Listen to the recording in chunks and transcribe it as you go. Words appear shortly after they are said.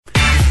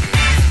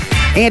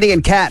Andy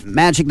and Kat,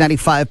 Magic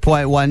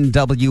 95.1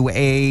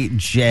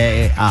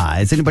 WAJI.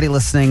 Has anybody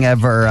listening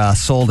ever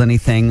sold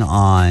anything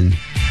on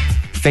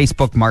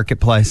Facebook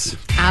Marketplace?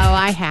 Oh,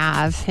 I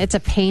have. It's a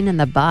pain in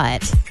the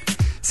butt.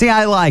 See,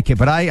 I like it,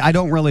 but I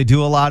don't really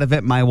do a lot of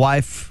it. My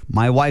wife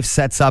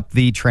sets up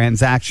the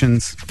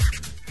transactions,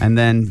 and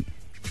then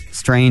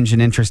strange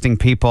and interesting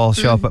people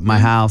show up at my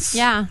house.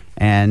 Yeah.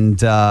 And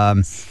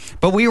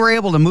but we were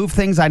able to move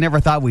things I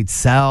never thought we'd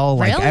sell,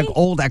 like Really?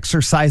 old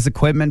exercise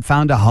equipment,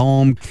 found a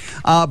home.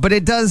 But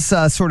it does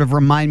sort of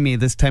remind me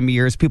this time of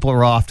year, as people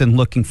are often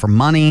looking for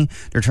money.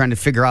 They're trying to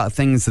figure out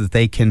things that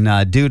they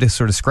can do to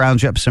sort of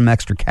scrounge up some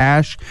extra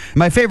cash.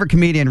 My favorite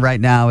comedian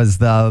right now is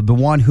the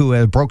one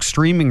who broke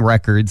streaming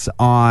records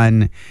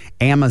on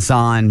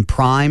Amazon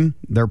Prime,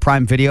 their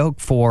Prime Video,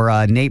 for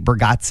Nate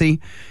Bargatze.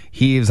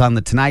 He was on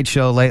The Tonight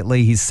Show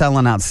lately. He's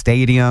selling out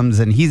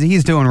stadiums, and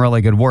he's doing really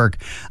good work.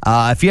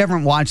 If you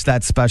haven't watched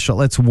that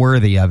special, it's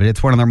worthy of it.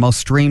 It's one of their most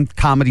streamed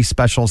comedy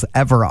specials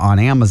ever on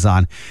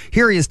Amazon.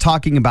 Here he is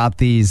talking about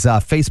these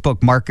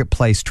Facebook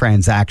Marketplace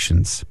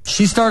transactions.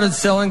 She started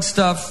selling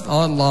stuff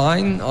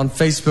online on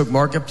Facebook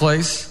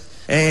Marketplace,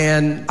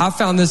 and I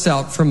found this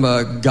out from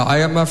a guy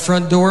at my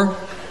front door.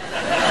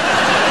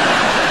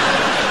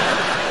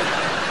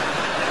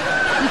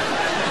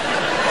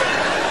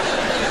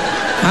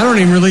 I don't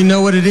even really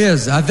know what it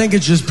is. I think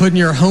it's just putting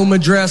your home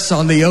address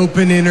on the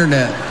open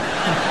internet.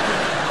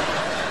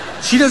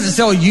 She doesn't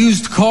sell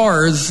used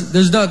cars.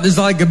 There's not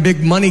like a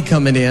big money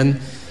coming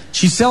in.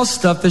 She sells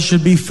stuff that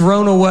should be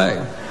thrown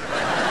away.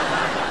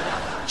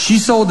 She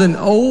sold an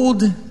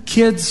old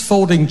kid's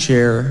folding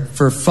chair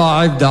for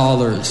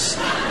 $5.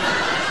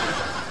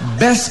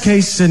 Best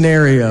case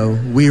scenario,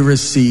 we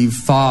receive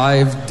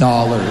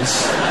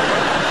 $5.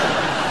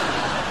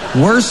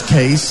 Worst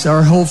case,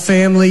 our whole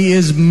family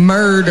is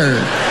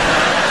murdered.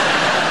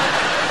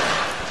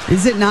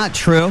 Is it not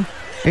true?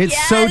 It's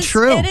so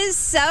true. It is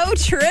so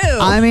true.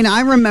 I mean, I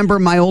remember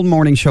my old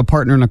morning show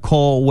partner,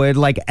 Nicole, would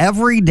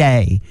every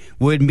day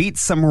would meet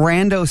some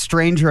rando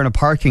stranger in a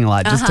parking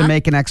lot just to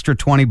make an extra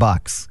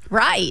 $20.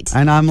 Right.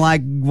 And I'm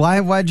like,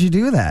 why'd you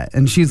do that?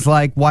 And she's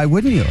like, why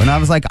wouldn't you? And I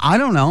was like, I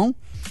don't know.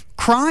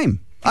 Crime.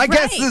 I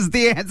guess is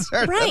the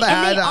answer to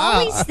that.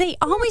 And they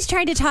always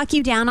try to talk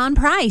you down on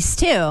price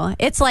too.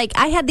 It's like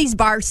I had these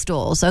bar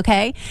stools,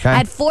 okay? I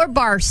had 4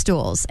 bar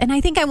stools, and I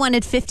think I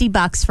wanted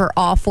 $50 for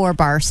all 4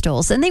 bar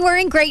stools, and they were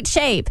in great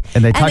shape.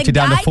 And they talked you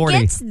down to 40. The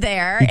guy gets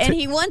there and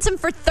he wants them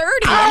for $30,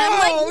 and I'm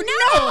like,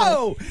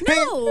 no,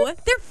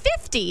 they're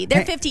 $50.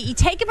 They're $50. You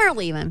take them or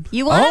leave them.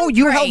 You want them?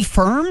 You Great. held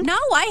firm? No,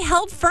 I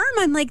held firm.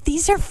 I'm like,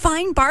 these are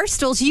fine bar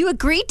stools. You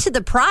agreed to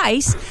the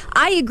price.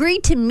 I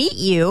agreed to meet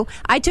you.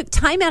 I took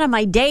time out of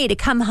my day to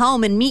come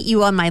home and meet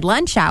you on my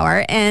lunch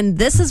hour, and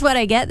this is what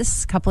I get. This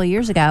is a couple of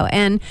years ago,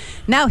 and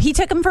no, he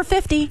took them for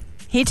 $50.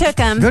 He took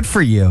them. Good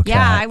for you, Yeah,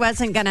 Kat. I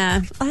wasn't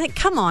gonna.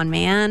 Come on,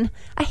 man.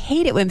 I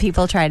hate it when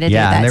people try to do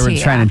Yeah, that. they were to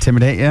you. trying to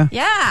intimidate you?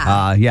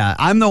 Yeah. Yeah.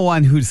 I'm the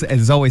one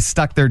who's always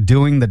stuck there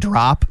doing the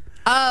drop.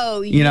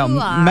 Oh, You know,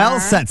 are. Mel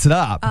sets it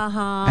up.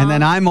 And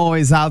then I'm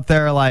always out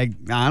there like,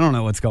 I don't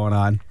know what's going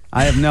on.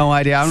 I have no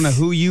idea. I don't know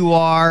who you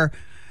are.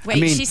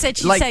 Wait, she said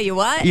she'd tell you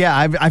what?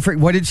 Yeah, I forget.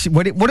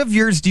 What of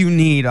yours do you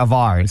need of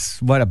ours?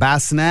 What, a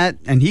bassinet?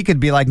 And he could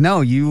be like,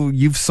 no,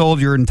 you've sold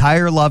your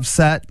entire love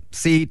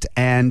seat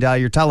and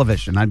your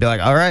television. I'd be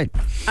like, all right.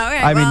 All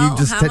right. I mean, well, you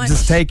just take,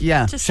 just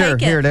sure.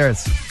 take it. Here it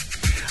is.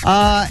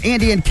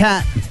 Andy and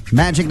Kat,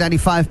 Magic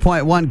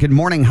 95.1. Good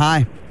morning.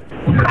 Hi.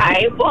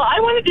 Hi. Well,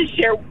 I wanted to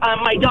share.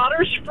 My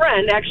daughter's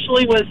friend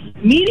actually was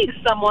meeting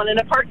someone in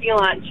a parking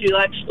lot to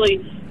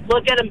actually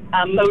look at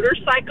a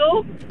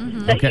motorcycle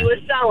that he was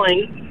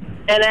selling.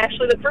 And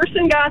actually the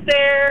person got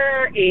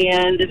there,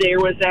 and there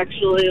was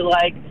actually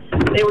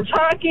they were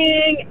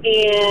talking,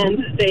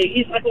 and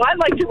he's like, well, I'd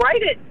like to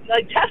ride it,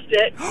 test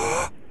it.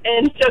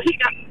 And so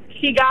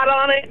he got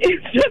on it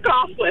and took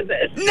off with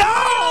it. No!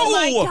 Oh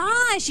my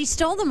gosh, he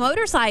stole the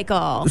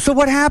motorcycle. So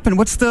what happened?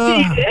 What's the...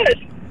 He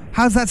did.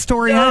 How's that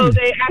story So end?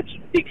 they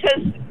actually,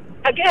 because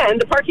again,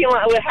 the parking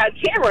lot had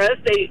cameras,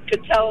 they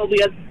could tell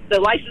the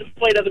license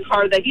plate of the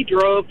car that he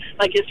drove,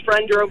 like his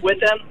friend drove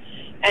with him.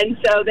 And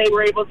so they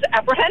were able to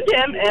apprehend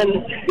him and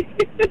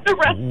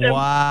arrest him.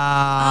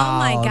 Wow. Oh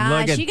my Look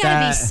gosh, at you gotta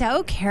that. be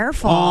so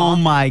careful. Oh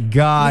my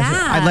gosh.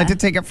 Yeah. I'd like to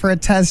take it for a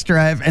test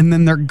drive, and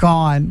then they're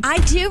gone. I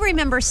do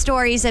remember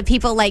stories of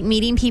people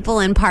meeting people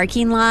in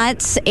parking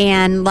lots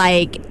and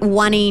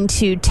wanting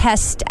to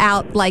test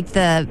out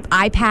the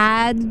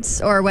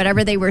iPads or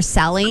whatever they were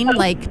selling,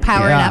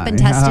 power it up and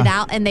test it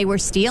out, and they were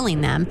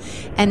stealing them.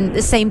 And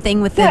the same thing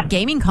with the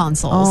gaming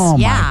consoles. Oh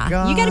my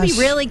You got to be gosh.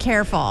 really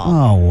careful.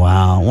 Oh,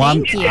 wow. Well,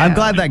 Thank you. I'm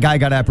glad that guy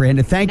got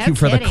apprehended. Thank No you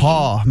for kidding. the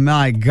call.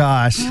 My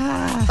gosh.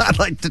 I'd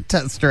like to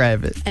test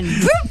drive it. And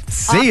whoop,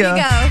 See off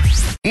ya. you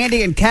go.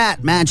 Andy and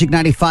Kat, Magic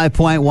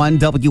 95.1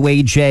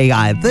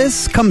 WAJI.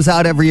 This comes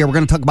out every year. We're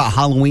going to talk about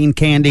Halloween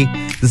candy.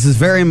 This is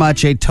very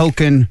much a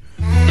token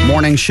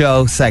morning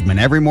show segment.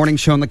 Every morning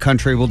show in the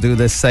country will do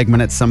this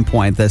segment at some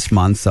point this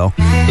month. So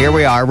here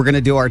we are. We're going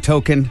to do our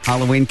token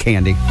Halloween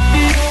candy.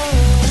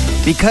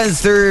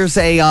 Because there's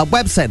a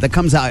website that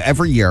comes out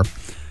every year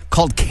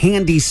called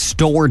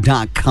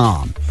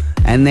candystore.com.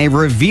 And they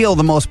reveal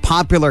the most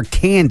popular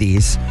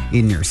candies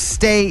in your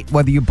state.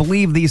 Whether you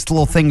believe these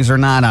little things or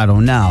not, I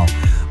don't know.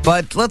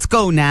 But let's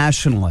go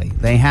nationally.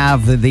 They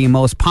have the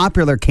most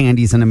popular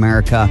candies in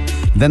America.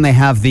 Then they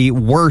have the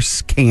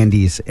worst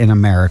candies in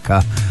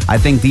America. I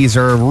think these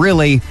are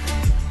really...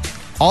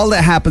 All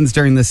that happens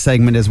during this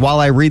segment is while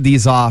I read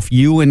these off,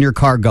 you in your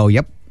car go,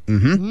 yep,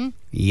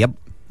 yep.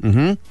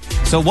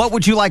 So what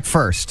would you like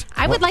first?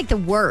 I would like the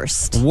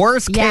worst.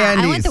 Worst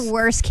candies. Yeah, I want the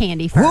worst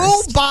candy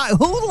first.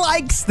 Who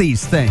likes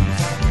these things?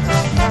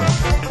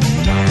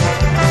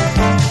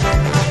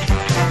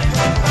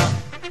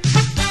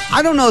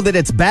 I don't know that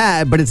it's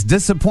bad, but it's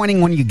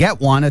disappointing when you get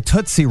one, a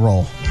Tootsie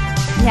Roll.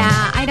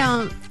 Yeah, I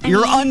don't.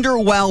 You're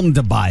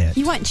underwhelmed by it.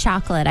 You want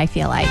chocolate, I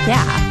feel like.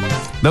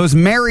 Yeah. Those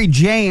Mary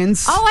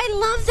Janes. Oh, I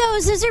love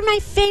those. Those are my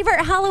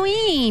favorite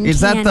Halloween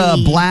Is candy. that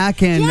the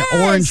black and Yes.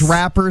 orange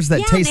wrappers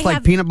that taste they like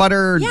have- peanut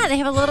butter? Yeah, they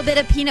have a little bit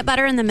of peanut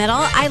butter in the middle.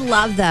 I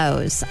love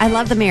those. I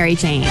love the Mary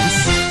Janes.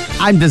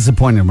 I'm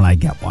disappointed when I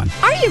get one.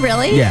 Are you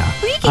really? Yeah.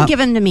 Well, you can give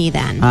them to me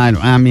then.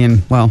 I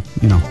mean, well,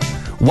 you know,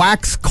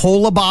 wax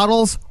cola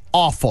bottles,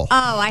 awful.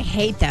 Oh, I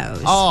hate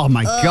those. Oh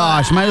my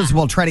gosh, might as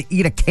well try to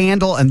eat a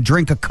candle and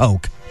drink a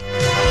Coke.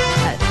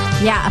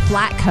 Yeah, a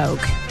flat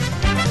Coke.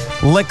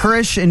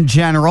 Licorice in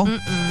general.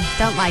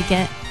 Don't like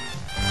it.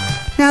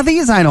 Now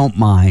these I don't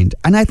mind,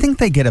 and I think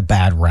they get a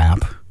bad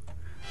rap.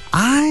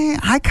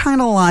 I kind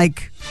of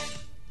like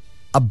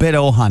a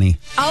Bit-O Honey.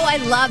 Oh, I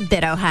love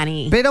Bit-O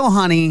Honey. Bit-O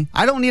Honey,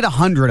 I don't need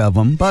 100 of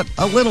them, but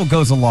a little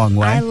goes a long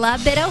way. I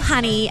love Bit-O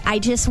Honey. I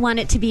just want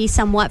it to be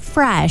somewhat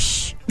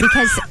fresh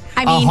because,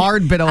 I mean,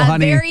 hard Bit-O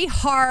Honey. A very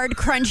hard,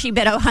 crunchy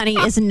Bit-O Honey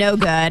is no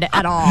good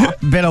at all.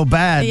 Bit-O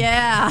bad.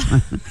 Yeah.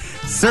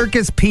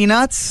 Circus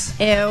Peanuts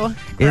Ew.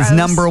 is Gross.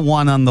 number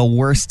one on the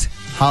worst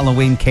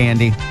Halloween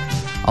candy,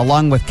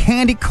 along with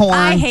candy corn.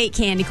 I hate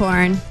candy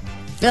corn.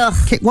 Ugh.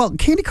 Well,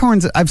 candy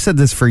corn's, I've said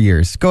this for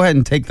years. Go ahead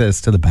and take this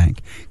to the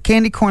bank.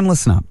 Candy corn,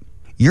 listen up.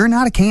 You're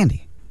not a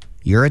candy.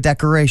 You're a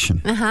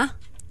decoration.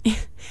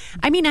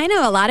 I mean, I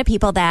know a lot of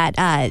people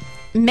that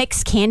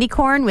mix candy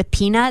corn with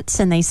peanuts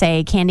and they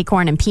say candy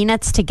corn and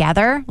peanuts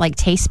together, like,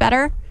 taste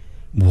better.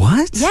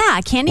 What? Yeah,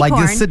 candy like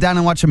corn. Like, just sit down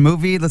and watch a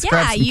movie? Let's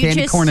grab some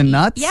candy corn and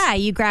nuts? Yeah,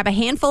 you grab a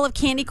handful of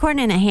candy corn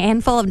and a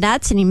handful of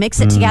nuts and you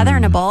mix it together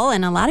in a bowl,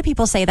 and a lot of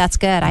people say that's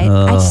good. I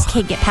just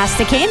can't get past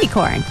the candy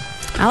corn.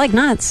 I like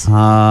nuts.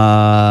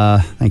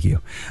 Thank you.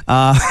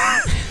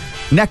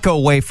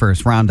 Necco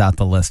wafers round out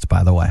the list,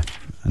 by the way.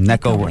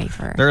 Necco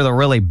wafer. They're the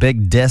really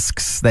big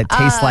discs that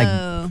taste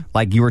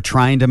like you were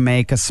trying to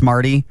make a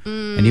Smartie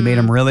and you made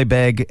them really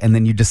big and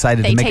then you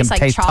decided to make them like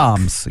taste chalk.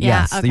 Tums.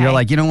 Yeah, yes. okay. So you're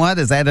like, you know what?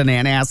 Is that an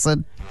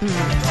antacid?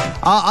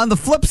 On the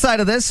flip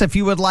side of this, if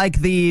you would like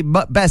the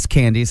best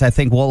candies, I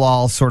think we'll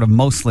all sort of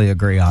mostly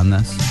agree on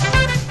this.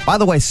 By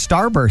the way,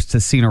 Starburst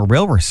has seen a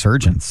real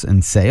resurgence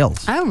in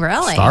sales. Oh,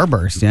 really?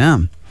 Starburst, yeah.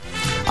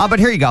 But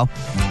here you go.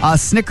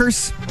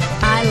 Snickers.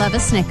 I love a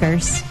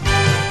Snickers.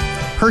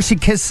 Hershey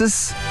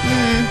Kisses.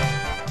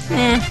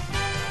 Eh.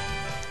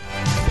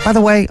 By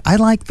the way, I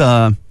like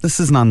this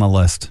isn't on the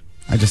list.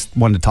 I just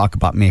wanted to talk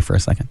about me for a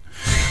second.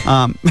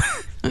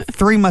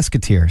 Three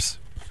Musketeers.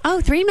 Oh,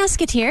 Three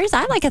Musketeers?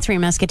 I like a Three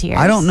Musketeers.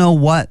 I don't know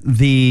what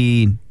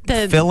the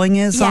filling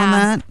is on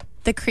that.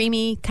 The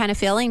creamy kind of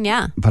filling,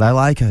 yeah. But I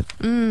like it.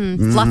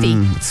 Fluffy.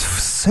 It's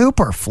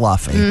super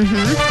fluffy.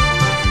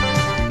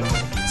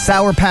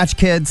 Sour Patch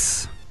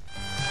Kids.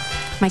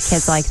 My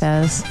kids like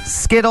those.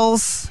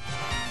 Skittles.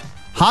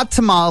 Hot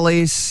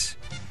Tamales.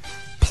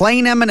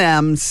 Plain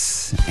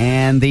M&Ms.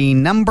 And the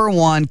number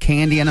one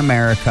candy in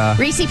America.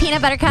 Reese's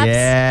Peanut Butter Cups?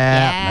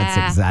 Yeah,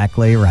 that's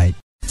exactly right.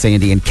 It's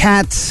Andy and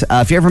Kat.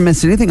 If you ever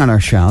missed anything on our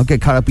show,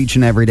 get caught up each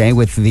and every day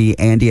with the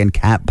Andy and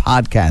Kat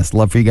podcast.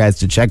 Love for you guys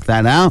to check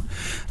that out.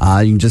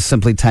 You can just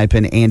simply type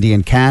in Andy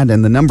and Kat,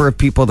 and the number of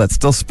people that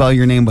still spell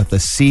your name with a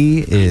C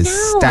is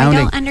astounding.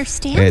 I don't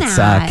understand it's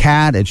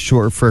Kat. It's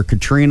short for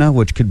Katrina,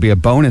 which could be a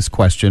bonus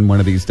question one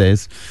of these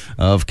days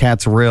of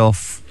Kat's real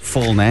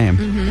full name.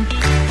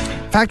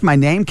 In fact, my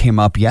name came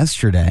up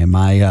yesterday.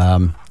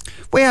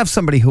 We have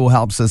somebody who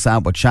helps us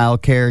out with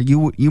childcare.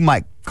 You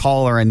might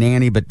call her a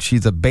nanny, but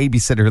she's a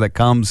babysitter that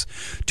comes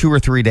 2 or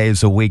 3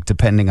 days a week,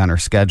 depending on her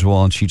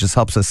schedule, and she just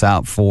helps us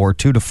out for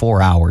 2 to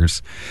 4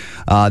 hours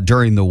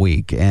during the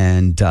week.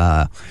 And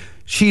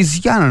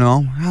she's, I don't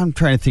know, I'm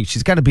trying to think.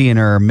 She's got to be in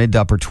her mid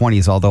to upper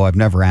 20s, although I've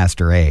never asked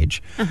her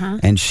age.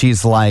 And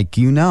she's like,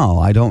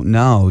 I don't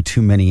know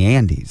too many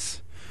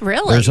Andys.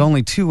 Really? There's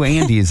only 2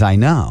 Andys I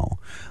know.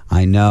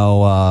 I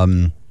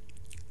know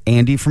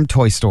Andy from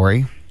Toy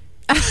Story.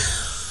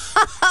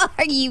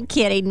 Are you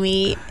kidding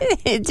me?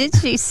 Did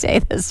she say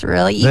this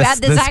really? You had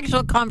this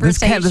actual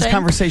conversation? This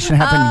conversation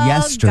happened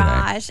yesterday. Oh,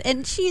 gosh.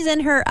 And she's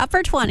in her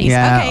upper 20s.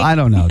 Yeah, okay. I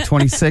don't know.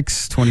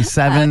 26,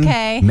 27,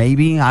 Okay.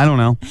 maybe. I don't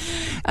know.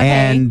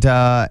 Okay.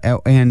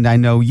 And I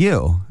know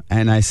you.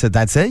 And I said,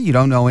 that's it? You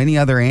don't know any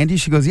other Andy?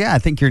 She goes, yeah, I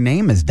think your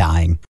name is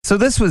dying. So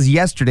this was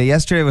yesterday.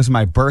 Yesterday was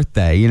my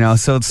birthday,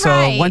 So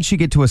Right. once you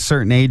get to a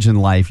certain age in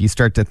life, you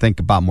start to think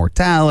about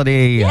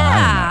mortality,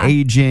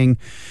 aging.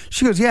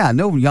 She goes, yeah,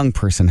 no young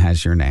person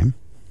has your name.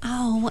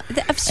 Oh,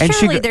 And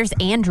surely there's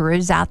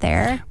Andrews out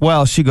there.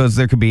 Well, she goes,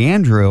 there could be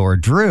Andrew or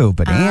Drew,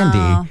 but Oh.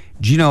 Andy,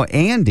 do you know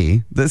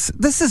Andy? This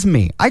is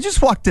me. I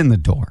just walked in the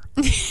door.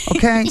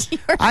 Okay?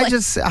 I had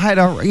a, I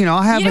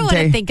have You don't a want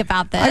day. to think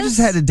about this. I just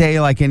had a day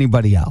like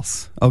anybody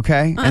else.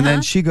 Okay? And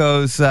then she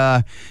goes,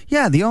 yeah,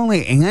 the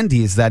only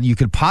Andys that you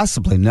could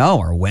possibly know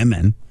are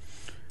women.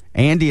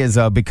 Andy is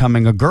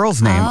becoming a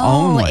girl's name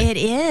only. It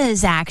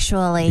is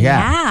actually.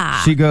 Yeah.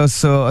 She goes,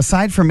 so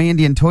aside from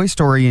Andy and Toy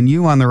Story and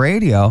you on the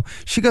radio,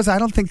 she goes, I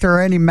don't think there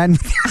are any men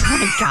with your Oh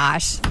my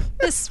gosh.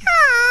 This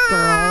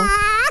girl.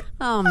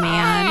 Oh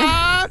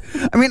man.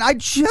 I mean, I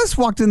just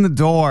walked in the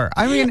door.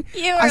 I mean,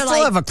 You I were still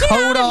like, have a "Get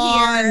coat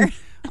out of here." on.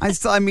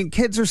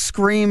 Kids are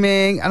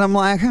screaming, and I'm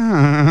like,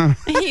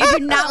 You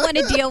do not want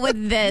to deal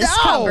with this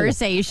No.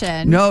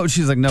 conversation. No,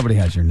 she's like, nobody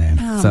has your name.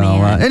 Oh, so,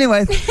 man.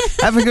 anyway,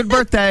 have a good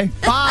birthday.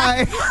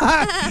 Bye.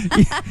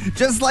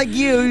 Just like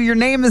you, your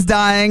name is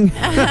dying.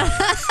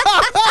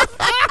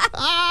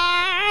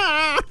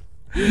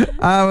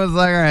 I was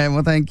like, all right,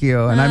 well, thank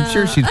you. And I'm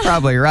sure she's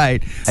probably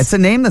right. It's a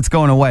name that's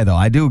going away, though.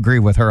 I do agree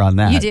with her on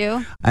that. You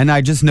do? And I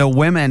just know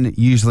women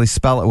usually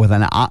spell it with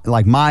an I,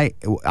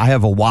 I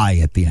have a Y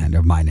at the end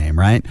of my name,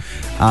 right?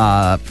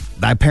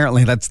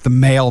 Apparently, that's the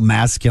male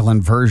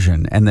masculine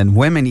version. And then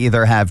women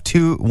either have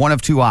one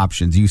of two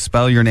options. You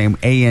spell your name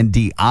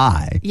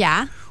A-N-D-I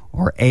Yeah.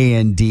 or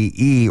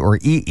A-N-D-E or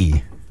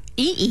E-E.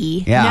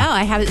 E-E. Yeah. No,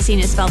 I haven't seen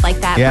it spelled like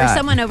that. Yeah. For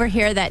someone over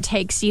here that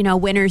takes,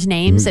 winners'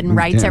 names and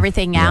writes yeah.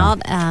 everything Yeah.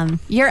 out,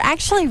 you're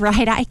actually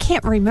right. I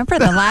can't remember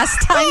the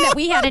last time that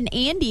we had an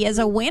Andy as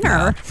a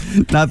winner.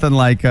 Nothing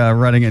like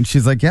running it.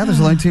 She's like, yeah,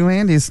 there's only two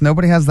Andys.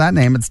 Nobody has that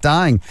name. It's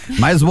dying.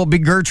 Might as well be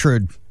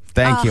Gertrude.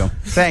 Thank you.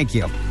 Thank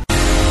you.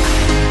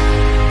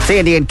 It's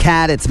Andy and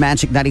Kat. It's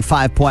Magic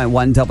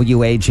 95.1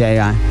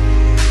 WAJI.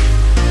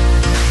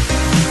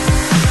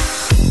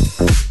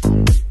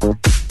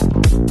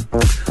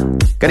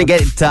 Gonna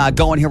get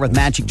going here with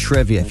Magic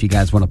Trivia if you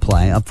guys want to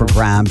play. Up for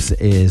grabs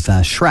is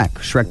Shrek.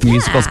 Shrek the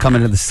musical's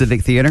coming to the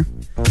Civic Theater.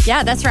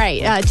 Yeah, that's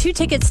right. 2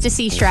 tickets to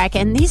see Shrek,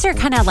 and these are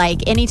kind of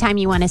like anytime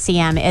you want to see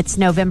him. It's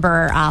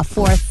November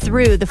 4th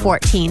through the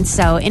 14th.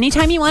 So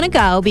anytime you want to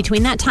go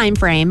between that time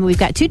frame, we've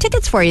got 2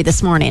 tickets for you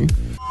this morning.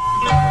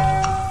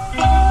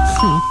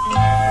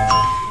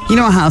 You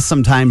know how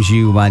sometimes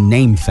you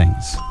name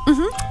things?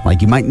 Mm-hmm.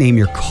 Like you might name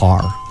your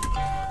car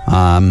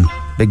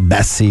Big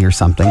Bessie or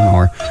something,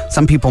 or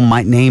some people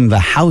might name the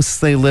house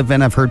they live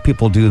in. I've heard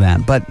people do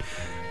that. But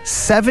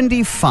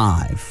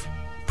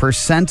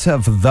 75%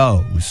 of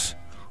those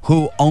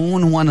who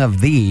own one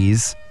of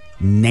these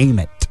name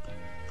it.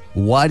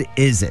 What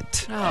is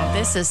it? Oh,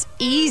 this is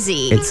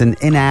easy. It's an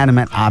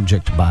inanimate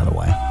object, by the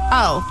way.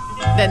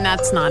 Oh, then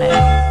that's not it.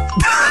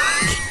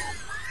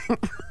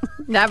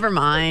 Never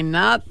mind.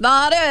 Not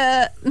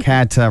it.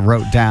 Kat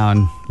wrote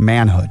down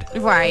manhood.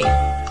 Right.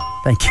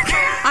 Thank you.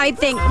 I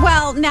think,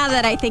 well, now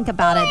that I think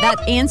about it,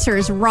 that answer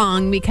is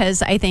wrong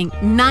because I think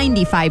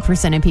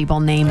 95% of people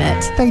name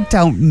it. They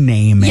don't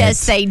name it.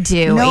 Yes, they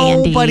do,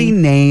 Andy. Nobody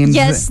names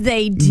Yes,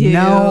 they do.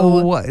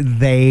 No,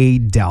 they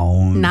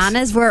don't. Not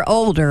as we're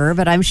older,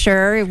 but I'm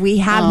sure we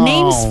have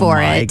names for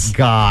it. Oh, my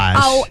gosh.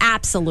 Oh,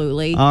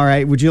 absolutely. All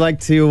right. Would you like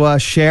to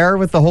share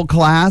with the whole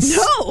class?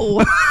 No.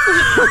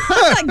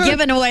 I'm not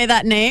giving away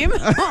that name.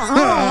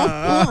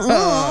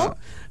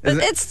 But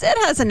it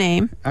has a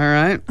name. All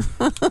right.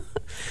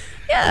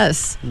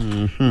 Yes.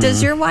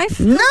 Does your wife?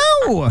 No.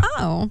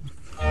 Oh.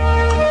 All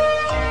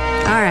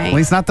right. At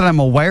least not that I'm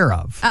aware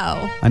of.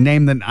 Oh. A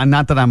name that,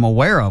 not that I'm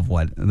aware of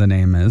what the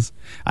name is.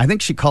 I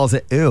think she calls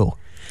it ew.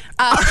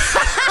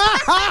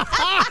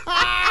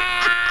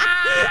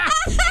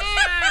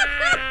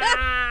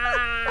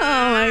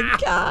 Oh my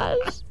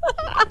gosh.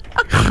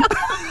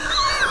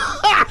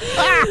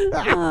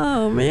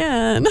 Oh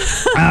man.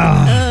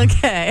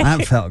 Okay.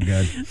 That felt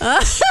good.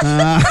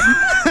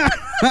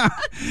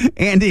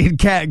 Andy and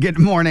Kat, good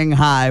morning.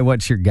 Hi,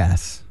 what's your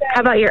guess?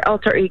 How about your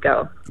alter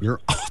ego? Your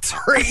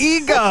alter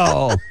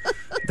ego.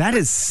 That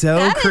is so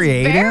That is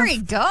creative. very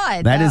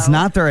good. That is though.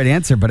 not the right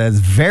answer, but it's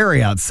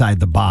very outside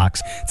the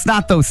box. It's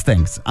not those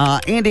things.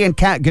 Andy and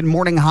Kat, good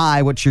morning.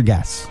 Hi, what's your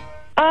guess?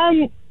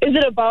 Is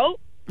it a boat?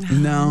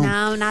 No.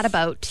 No, not a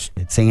boat.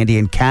 It's Andy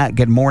and Kat.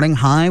 Good morning.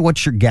 Hi,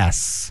 what's your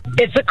guess?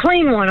 It's a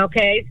clean one,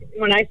 okay?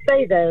 When I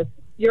say this,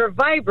 you're a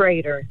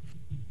vibrator.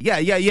 Yeah.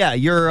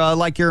 You're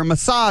like you're a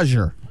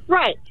massager.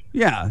 Right.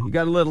 Yeah, you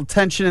got a little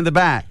tension in the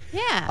back.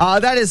 Yeah.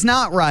 That is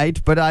not right,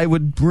 but I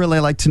would really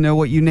like to know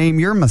what you name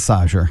your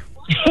massager.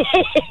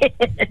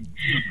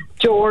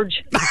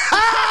 George.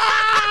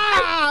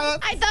 I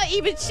thought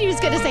even she was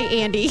going to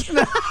say Andy.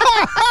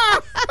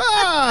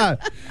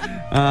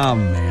 Oh,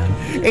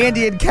 man.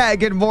 Andy and Kat,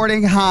 good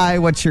morning. Hi,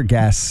 what's your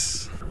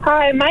guess?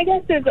 Hi, my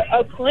guess is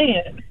a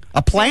plant.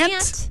 A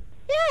plant?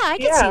 Yeah, I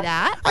can Yeah. see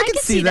that. I can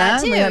see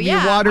that. too. We have you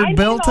yeah. watered I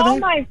Bill name today. all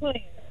my plants.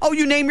 Oh,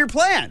 you name your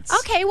plants.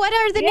 Okay, what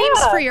are the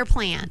names for your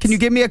plants? Can you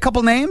give me a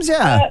couple names?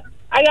 Yeah.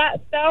 I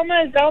got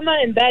Selma,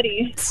 Zelma, and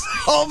Betty.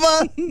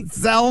 Selma,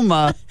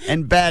 Zelma,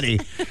 and Betty.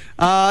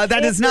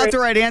 That is not the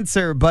right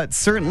answer, but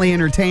certainly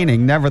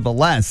entertaining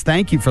nevertheless.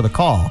 Thank you for the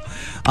call.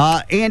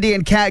 Andy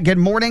and Kat, good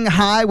morning.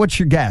 Hi, what's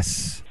your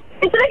guess?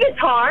 Is it a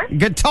guitar?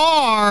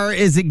 Guitar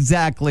is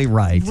exactly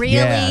right. Really?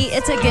 Yeah.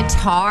 It's a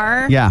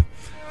guitar? Yeah.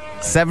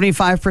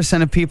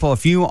 75% of people,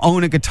 if you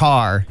own a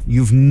guitar,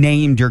 you've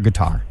named your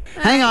guitar.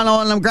 Hang on,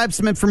 I'll grab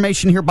some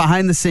information here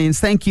behind the scenes.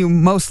 Thank you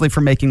mostly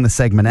for making the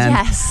segment end.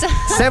 Yes.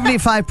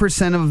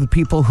 75% of the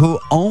people who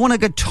own a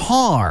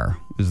guitar,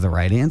 is the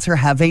right answer,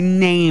 have a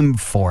name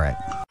for it.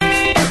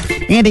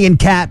 Andy and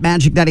Kat,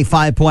 Magic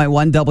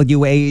 95.1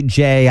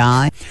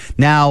 WAJI.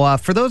 Now,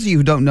 for those of you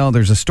who don't know,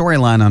 there's a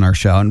storyline on our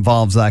show. It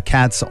involves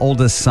Kat's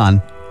oldest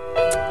son.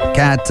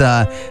 Kat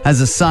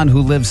has a son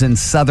who lives in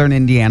southern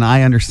Indiana.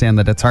 I understand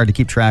that it's hard to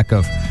keep track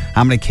of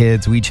how many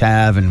kids we each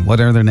have and what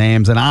are their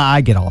names, and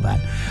I get all that.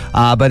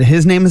 But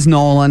his name is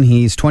Nolan.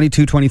 He's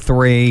 22,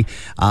 23,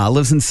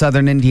 lives in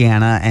southern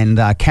Indiana, and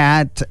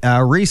Kat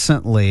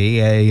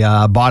recently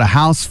bought a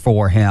house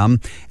for him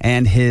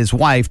and his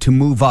wife to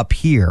move up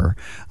here.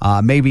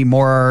 Maybe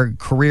more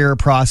career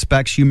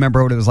prospects. You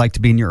remember what it was like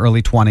to be in your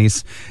early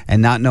 20s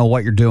and not know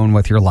what you're doing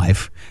with your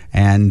life,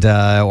 and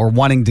or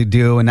wanting to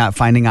do and not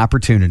finding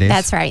opportunities.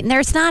 That's right. And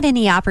there's not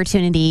any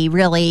opportunity,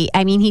 really.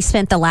 I mean, he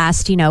spent the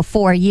last,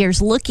 4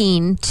 years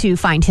looking to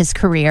find his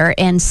career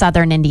in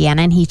southern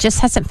Indiana, and he just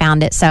hasn't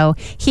found it. So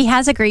he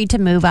has agreed to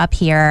move up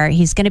here.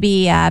 He's going to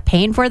be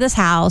paying for this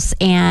house,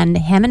 and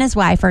him and his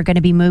wife are going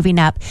to be moving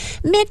up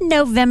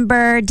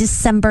mid-November,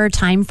 December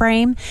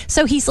timeframe.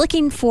 So he's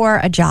looking for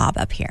a job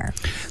up here.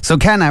 So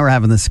Kat and I were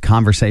having this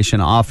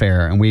conversation off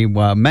air, and we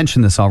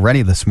mentioned this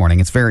already this morning.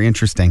 It's very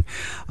interesting.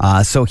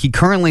 So he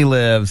currently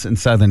lives in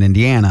southern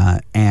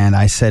Indiana, and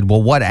I said,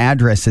 well, what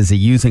address is he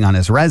using on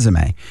his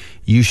resume?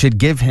 You should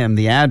give him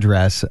the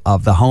address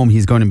of the home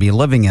he's going to be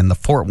living in, the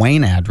Fort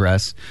Wayne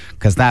address,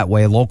 because that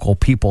way local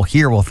people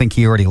here will think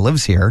he already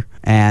lives here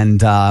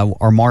and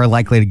are more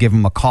likely to give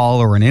him a call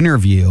or an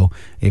interview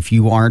if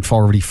you aren't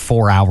already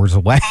 4 hours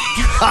away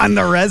on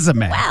the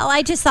resume. Well,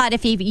 I just thought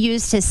if he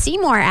used his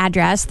Seymour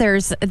address,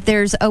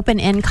 there's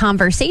open-end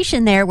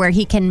conversation there where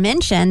he can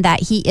mention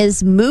that he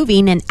is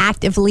moving and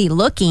actively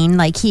looking,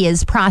 like he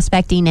is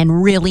prospecting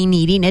and really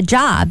needing a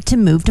job to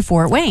move to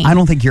Fort Wayne. I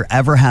don't think you're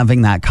ever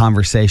having that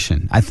conversation.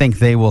 I think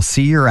they will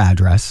see your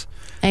address,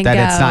 and that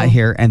go, it's not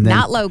here, and then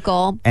not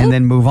local, and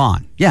then move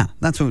on. Yeah,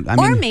 that's what I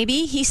mean. Or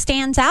maybe he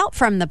stands out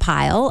from the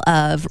pile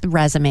of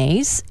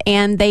resumes,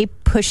 and they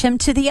push him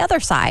to the other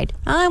side.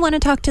 I want to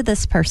talk to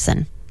this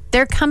person.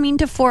 They're coming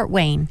to Fort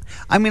Wayne.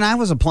 I mean, I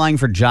was applying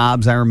for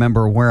jobs. I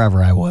remember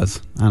wherever I was.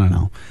 I don't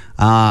know.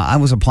 I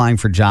was applying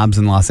for jobs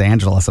in Los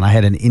Angeles, and I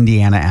had an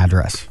Indiana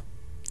address.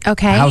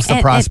 Okay. How's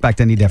the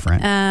prospect any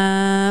different?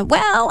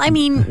 Well, I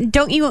mean,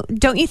 don't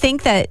you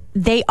think that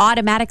they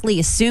automatically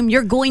assume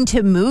you're going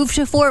to move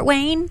to Fort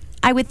Wayne?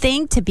 I would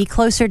think, to be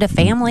closer to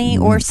family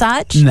or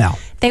such. No.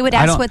 They would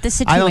ask what the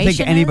situation is. I don't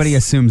think anybody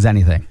assumes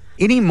anything.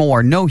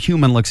 Anymore, no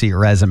human looks at your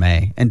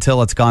resume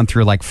until it's gone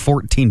through like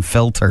 14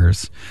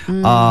 filters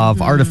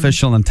of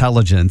artificial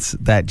intelligence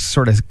that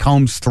sort of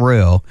combs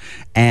through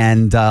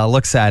and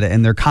looks at it,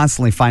 and they're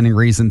constantly finding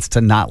reasons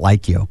to not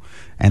like you.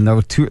 And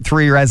the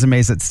 3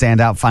 resumes that stand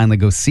out finally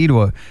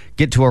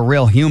get to a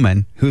real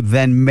human who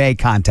then may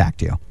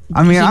contact you.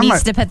 I mean, he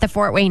needs to put the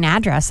Fort Wayne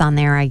address on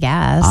there, I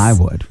guess. I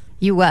would.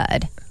 You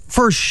would.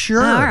 For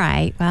sure. All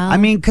right. Well, I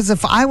mean, because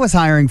if I was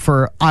hiring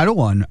for, I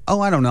don't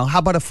know. How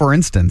about for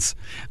instance,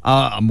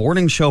 a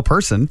morning show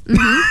person?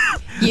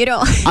 Mm-hmm. You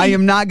don't. I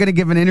am not going to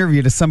give an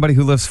interview to somebody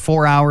who lives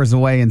 4 hours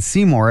away in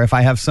Seymour if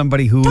I have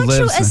somebody who lives.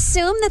 Don't you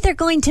assume that they're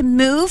going to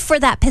move for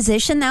that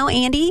position, though,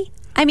 Andy?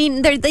 I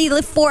mean, they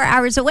live 4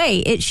 hours away.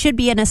 It should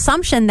be an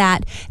assumption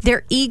that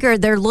they're eager,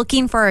 they're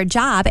looking for a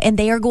job, and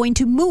they are going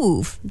to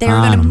move. They're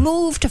going to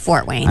move to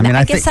Fort Wayne. I mean,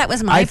 I guess that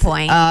was my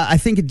point. I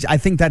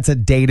think that's a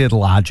dated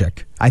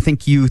logic. I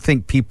think you're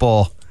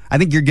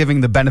giving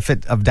the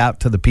benefit of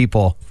doubt to the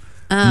people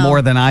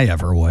more than I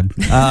ever would.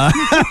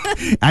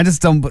 I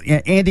just don't.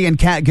 Andy and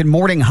Kat, good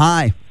morning.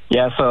 Hi.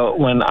 Yeah, so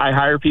when I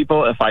hire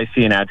people, if I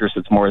see an address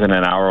that's more than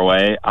an hour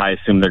away, I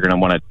assume they're going to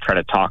want to try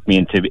to talk me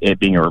into it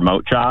being a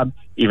remote job,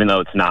 even though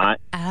it's not.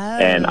 Oh.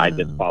 And I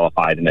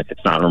disqualified, and if it's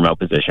not a remote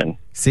position.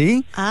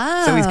 See?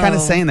 Oh. So he's kind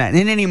of saying that.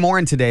 And anymore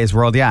in today's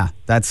world, yeah,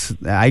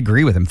 I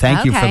agree with him.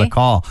 Thank you for the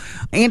call.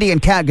 Andy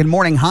and Kat, good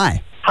morning.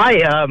 Hi.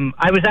 Hi,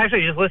 I was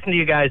actually just listening to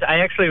you guys. I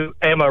actually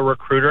am a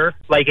recruiter.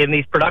 Like in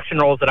these production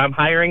roles that I'm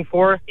hiring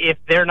for, if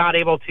they're not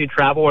able to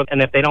travel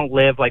and if they don't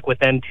live like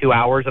within 2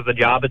 hours of the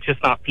job, it's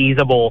just not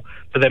feasible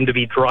for them to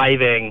be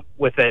driving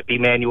with it be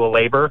manual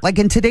labor. Like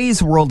in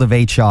today's world of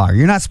HR,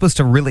 you're not supposed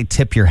to really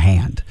tip your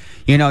hand.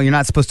 You know, you're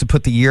not supposed to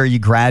put the year you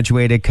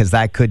graduated because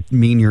that could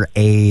mean your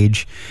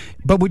age.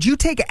 But would you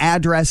take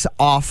address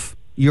off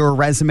your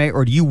resume,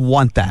 or do you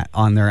want that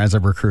on there as a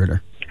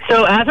recruiter?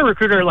 So as a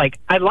recruiter, like,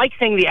 I like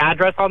seeing the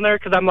address on there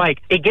because I'm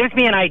like, it gives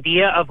me an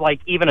idea of like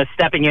even a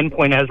stepping in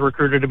point as a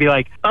recruiter to be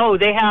like, oh,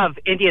 they have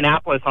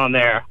Indianapolis on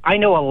there. I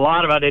know a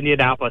lot about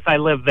Indianapolis. I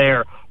live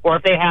there. Or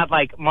if they had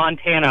like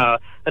Montana,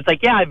 it's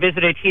like, yeah, I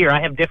visited here.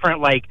 I have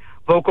different like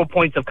vocal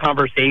points of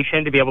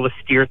conversation to be able to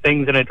steer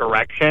things in a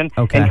direction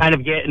and kind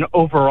of get an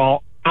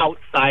overall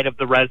outside of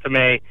the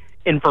resume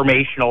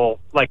informational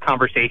like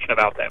conversation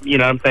about them. You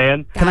know what I'm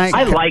saying?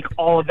 I like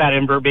all of that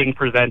being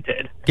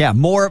presented. Yeah,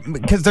 more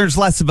because there's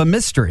less of a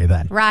mystery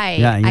then. Right.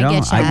 Yeah, you know? I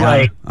get you.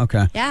 Right.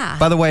 Okay. Yeah.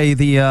 By the way,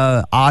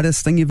 the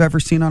oddest thing you've ever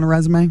seen on a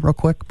resume, real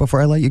quick,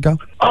 before I let you go?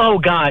 Oh,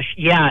 gosh,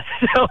 yeah.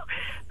 So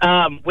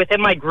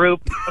within my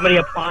group, somebody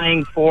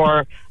applying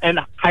for a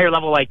higher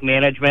level like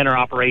management or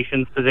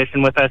operations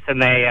position with us, and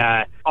they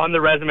on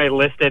the resume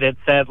listed, it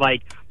said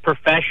like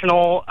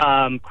professional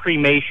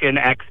cremation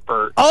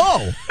expert.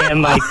 Oh!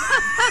 And like...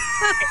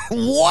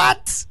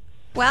 What?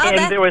 Well,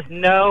 and there was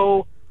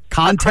no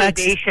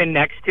context accreditation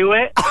next to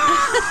it.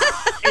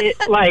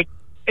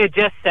 It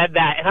just said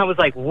that, and I was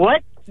like,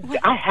 "What?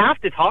 I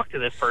have to talk to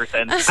this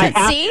person."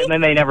 See? And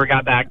then they never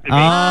got back to me.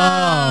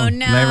 Oh,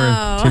 no. They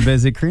were too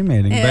busy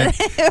cremating.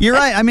 But you're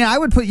right. I mean, I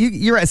would put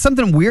you're right.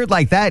 Something weird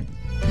like that.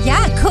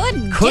 Yeah,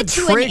 could get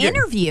you trigger. an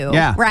interview.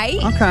 Yeah.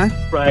 Right? Okay.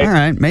 Right. All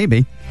right.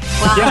 Maybe.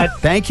 Well, Yeah.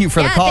 Thank you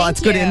for the call. That's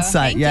good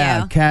insight.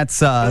 Thank you.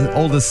 Kat's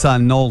oldest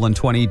son, Nolan,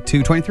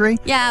 22, 23?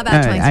 Yeah,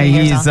 about 23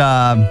 years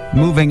He's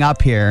moving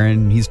up here,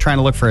 and he's trying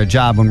to look for a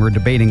job when we're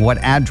debating what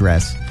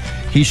address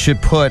he should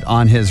put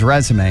on his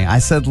resume. I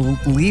said,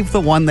 leave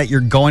the one that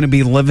you're going to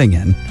be living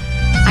in.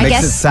 I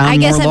guess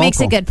it makes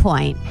a local. good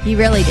point. You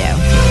really do.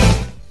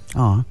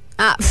 Aw.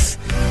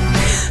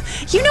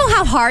 You know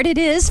how hard it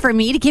is for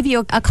me to give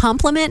you a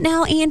compliment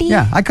now, Andy?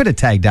 Yeah, I could have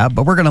tagged out,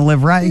 but we're going to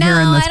live right here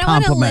in this I don't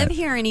want to compliment. live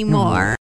here anymore.